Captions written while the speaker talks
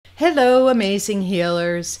Hello, amazing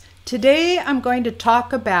healers. Today I'm going to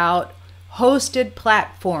talk about hosted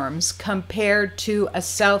platforms compared to a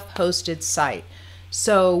self-hosted site.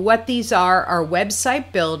 So what these are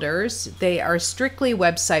website builders. They are strictly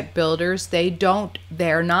website builders.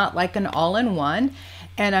 They're not like an all-in-one.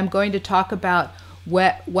 And I'm going to talk about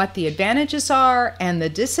what the advantages are and the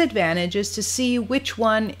disadvantages to see which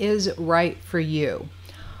one is right for you.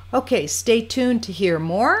 Okay, stay tuned to hear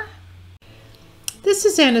more. This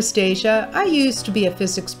is Anastasia. I used to be a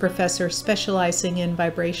physics professor specializing in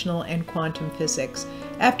vibrational and quantum physics.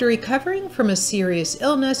 After recovering from a serious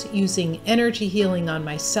illness using energy healing on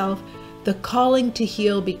myself, the calling to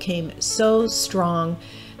heal became so strong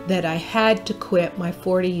that I had to quit my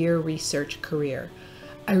 40-year research career.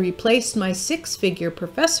 I replaced my 6-figure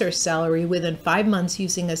professor salary within 5 months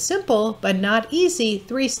using a simple but not easy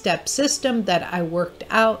 3-step system that I worked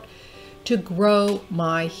out to grow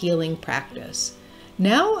my healing practice.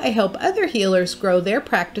 Now I help other healers grow their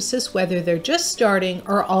practices, whether they're just starting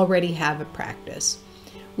or already have a practice,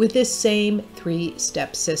 with this same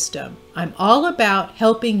 3-step system. I'm all about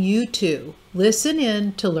helping you too. Listen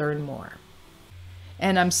in to learn more.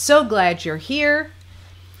 And I'm so glad you're here.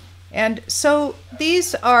 And so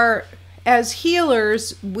these are, as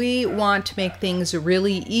healers, we want to make things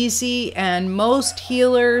really easy, and most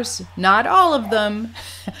healers, not all of them,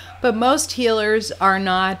 but most healers are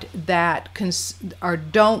not that, or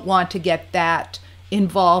don't want to get that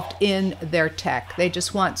involved in their tech. They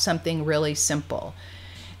just want something really simple.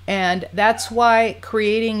 And that's why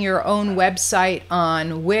creating your own website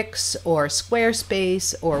on Wix or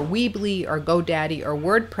Squarespace or Weebly or GoDaddy or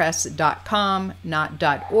WordPress.com, not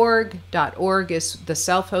 .org. .org is the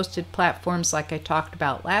self-hosted platforms like I talked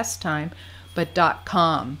about last time, but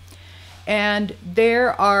 .com. And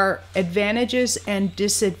there are advantages and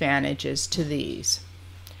disadvantages to these.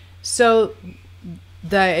 So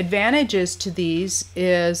the advantages to these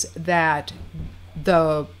is that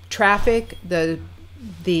the traffic, the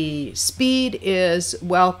speed is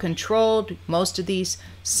well controlled. Most of these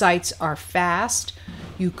sites are fast.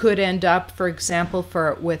 You could end up, for example,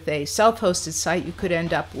 with a self-hosted site, you could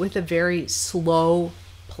end up with a very slow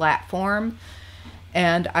platform.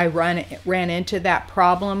 And I ran into that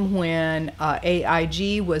problem when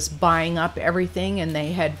AIG was buying up everything, and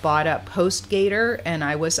they had bought up HostGator, and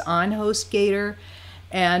I was on HostGator,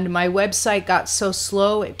 and my website got so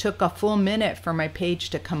slow it took a full minute for my page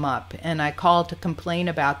to come up, and I called to complain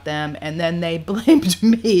about them, and then they blamed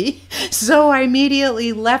me. So I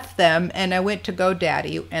immediately left them and I went to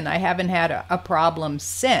GoDaddy, and I haven't had a problem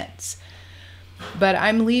since. But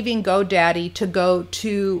I'm leaving GoDaddy to go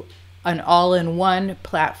to an all-in-one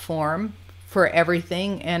platform for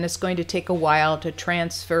everything, and it's going to take a while to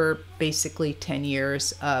transfer basically 10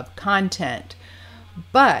 years of content.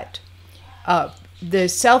 But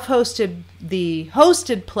the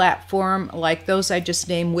hosted platform, like those I just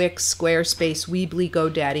named, Wix, Squarespace, Weebly,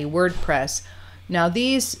 GoDaddy, WordPress, now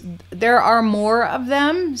there are more of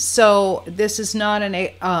them, so this is not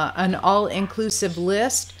an all-inclusive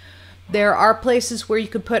list. There are places where you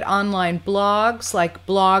could put online blogs like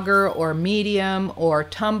Blogger or Medium or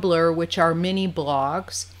Tumblr, which are mini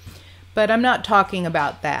blogs. But I'm not talking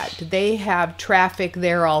about that. They have traffic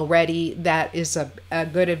there already. That is a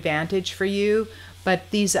good advantage for you.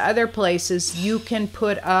 But these other places, you can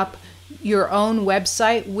put up your own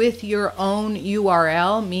website with your own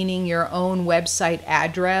URL, meaning your own website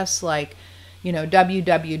address, like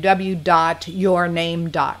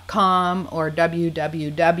www.yourname.com or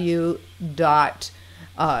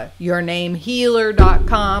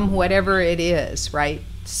www.yournamehealer.com, whatever it is, right?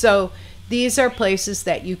 So these are places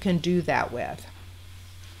that you can do that with.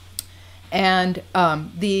 And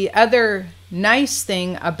the other nice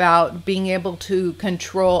thing about being able to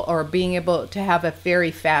control or being able to have a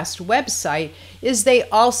very fast website is they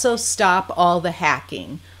also stop all the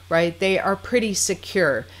hacking, right? They are pretty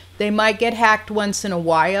secure. They might get hacked once in a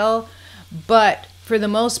while, but for the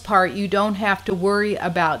most part, you don't have to worry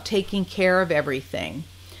about taking care of everything.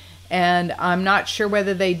 And I'm not sure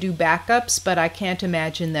whether they do backups, but I can't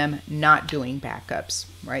imagine them not doing backups,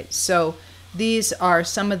 right? So these are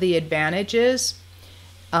some of the advantages.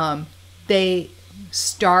 They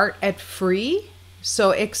start at free.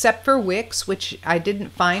 So except for Wix, which I didn't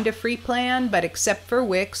find a free plan, but except for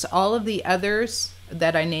Wix, all of the others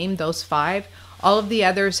that I named, those 5, all of the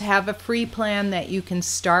others have a free plan that you can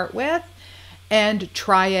start with and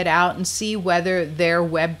try it out and see whether their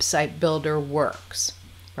website builder works,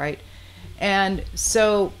 right? And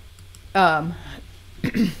so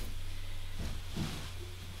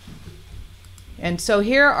And so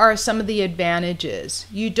here are some of the advantages.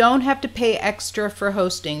 You don't have to pay extra for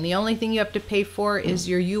hosting. The only thing you have to pay for is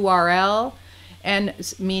your URL, and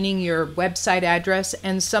meaning your website address,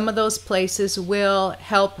 and some of those places will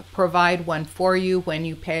help provide one for you when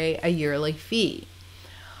you pay a yearly fee.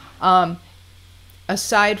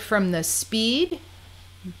 Aside from the speed,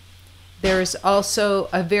 there's also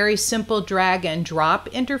a very simple drag and drop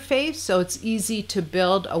interface, so it's easy to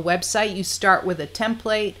build a website. You start with a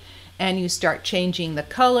template and you start changing the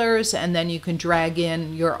colors, and then you can drag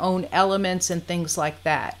in your own elements and things like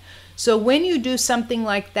that. So when you do something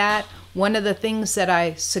like that, one of the things that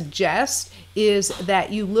I suggest is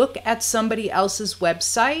that you look at somebody else's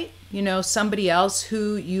website, somebody else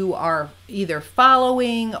who you are either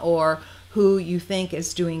following or who you think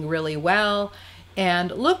is doing really well,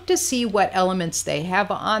 and look to see what elements they have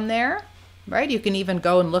on there, right? You can even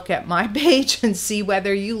go and look at my page and see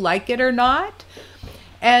whether you like it or not.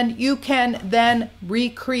 And you can then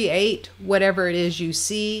recreate whatever it is you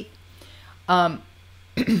see. And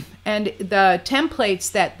the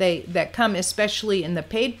templates that come, especially in the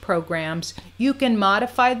paid programs, you can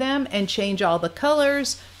modify them and change all the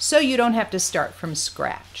colors so you don't have to start from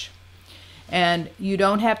scratch. And you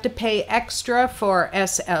don't have to pay extra for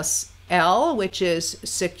SSL, which is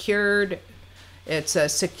secured. It's a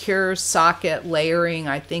secure socket layering,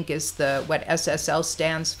 I think is what SSL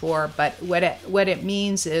stands for. But what it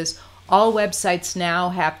means is all websites now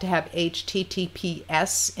have to have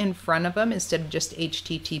HTTPS in front of them instead of just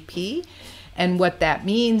HTTP. And what that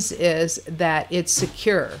means is that it's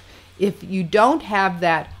secure. If you don't have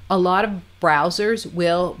that, a lot of browsers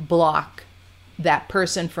will block that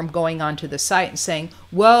person from going onto the site and saying,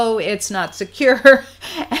 whoa, it's not secure,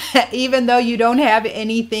 even though you don't have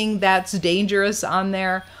anything that's dangerous on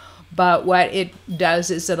there. But what it does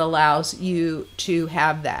is it allows you to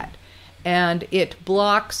have that. And it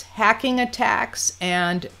blocks hacking attacks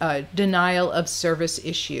and denial of service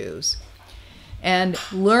issues. And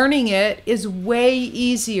learning it is way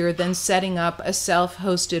easier than setting up a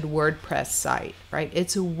self-hosted WordPress site, right?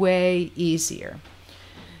 It's way easier.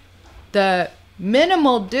 The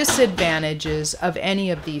minimal disadvantages of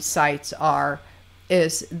any of these sites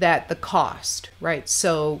is that the cost, right?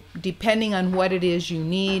 So depending on what it is you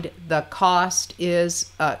need, the cost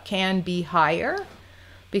can be higher,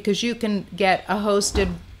 because you can get a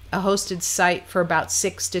hosted site for about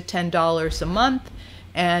 $6 to $10 a month,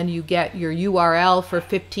 and you get your URL for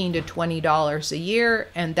 $15 to $20 a year,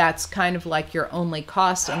 and that's kind of like your only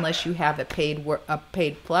cost unless you have a paid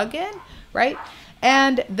plugin, right?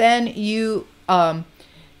 And then and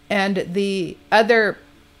the other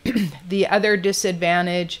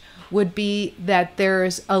disadvantage would be that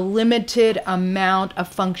there's a limited amount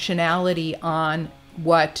of functionality on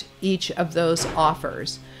what each of those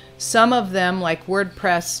offers. Some of them, like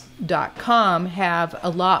WordPress.com, have a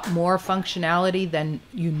lot more functionality than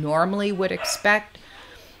you normally would expect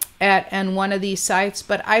at one of these sites,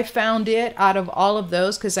 but I found it, out of all of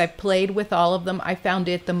those, because I played with all of them, I found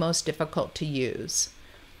it the most difficult to use.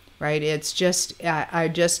 Right? It's just, I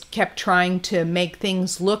just kept trying to make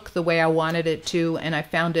things look the way I wanted it to, and I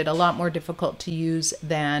found it a lot more difficult to use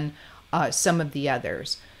than some of the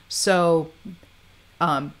others. So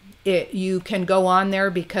you can go on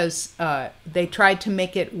there because they tried to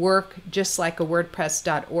make it work just like a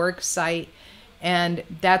WordPress.org site, and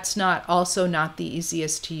that's also not the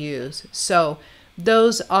easiest to use. So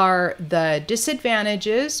those are the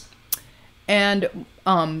disadvantages. And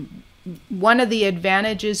one of the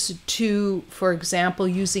advantages to, for example,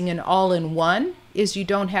 using an all-in-one is you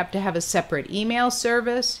don't have to have a separate email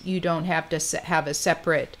service. You don't have to have a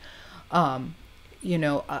separate,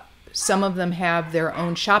 some of them have their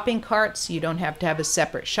own shopping carts. You don't have to have a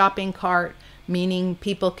separate shopping cart, meaning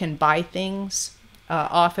people can buy things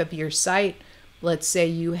off of your site. Let's say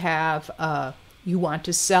you want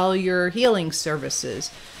to sell your healing services.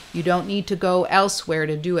 You don't need to go elsewhere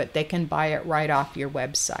to do it. They can buy it right off your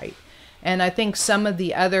website. And I think some of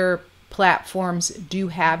the other platforms do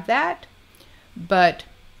have that, but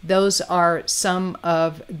those are some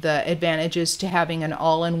of the advantages to having an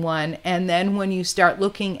all-in-one. And then when you start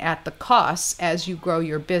looking at the costs as you grow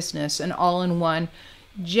your business, an all-in-one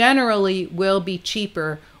generally will be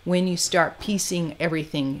cheaper when you start piecing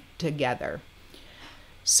everything together.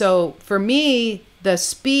 So for me, the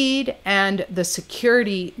speed and the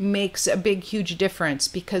security makes a big, huge difference,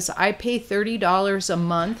 because I pay $30 a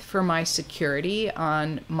month for my security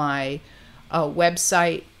on my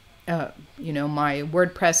website, my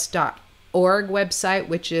WordPress.org website,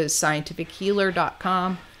 which is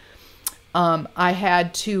scientifichealer.com. I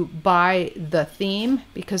had to buy the theme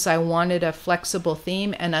because I wanted a flexible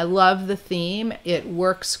theme, and I love the theme. It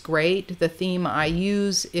works great. The theme I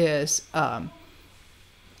use is from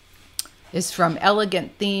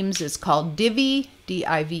Elegant Themes. It's called Divi,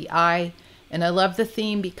 D-I-V-I, and I love the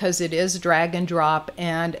theme because it is drag and drop,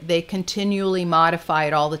 and they continually modify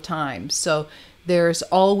it all the time. So there's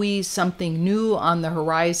always something new on the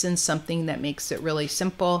horizon, something that makes it really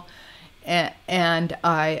simple. And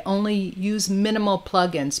I only use minimal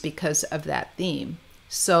plugins because of that theme.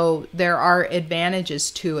 So there are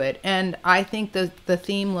advantages to it, and I think the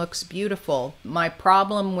theme looks beautiful. My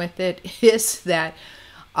problem with it is that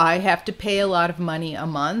I have to pay a lot of money a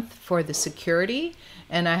month for the security,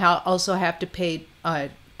 and I also have to pay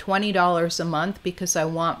 $20 a month because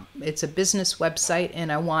it's a business website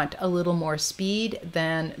and I want a little more speed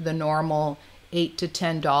than the normal $8 to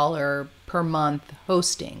 $10 per month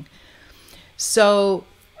hosting. So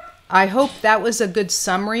I hope that was a good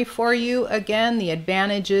summary for you. Again, the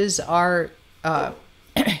advantages are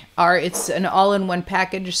it's an all-in-one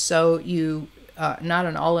package. So not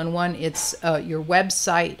an all-in-one, it's your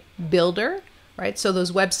website builder, right? So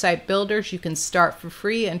those website builders, you can start for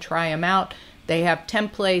free and try them out. They have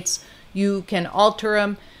templates. You can alter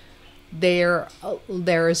them. There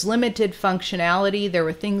is limited functionality. There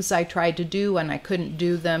were things I tried to do and I couldn't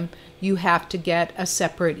do them. You have to get a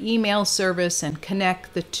separate email service and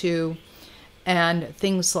connect the two and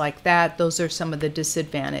things like that. Those are some of the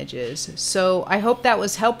disadvantages. So I hope that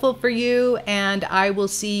was helpful for you, and I will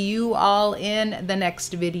see you all in the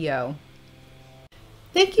next video.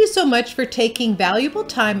 Thank you so much for taking valuable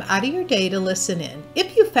time out of your day to listen in.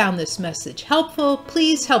 If you found this message helpful,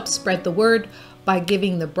 please help spread the word by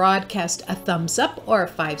giving the broadcast a thumbs up or a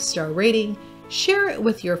 5-star rating. Share it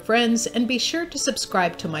with your friends, and be sure to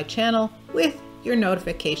subscribe to my channel with your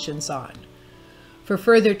notifications on. For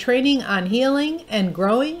further training on healing and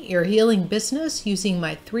growing your healing business using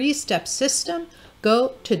my 3-step system,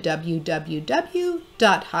 go to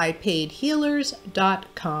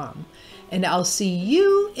www.highpaidhealers.com. And I'll see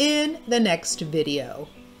you in the next video.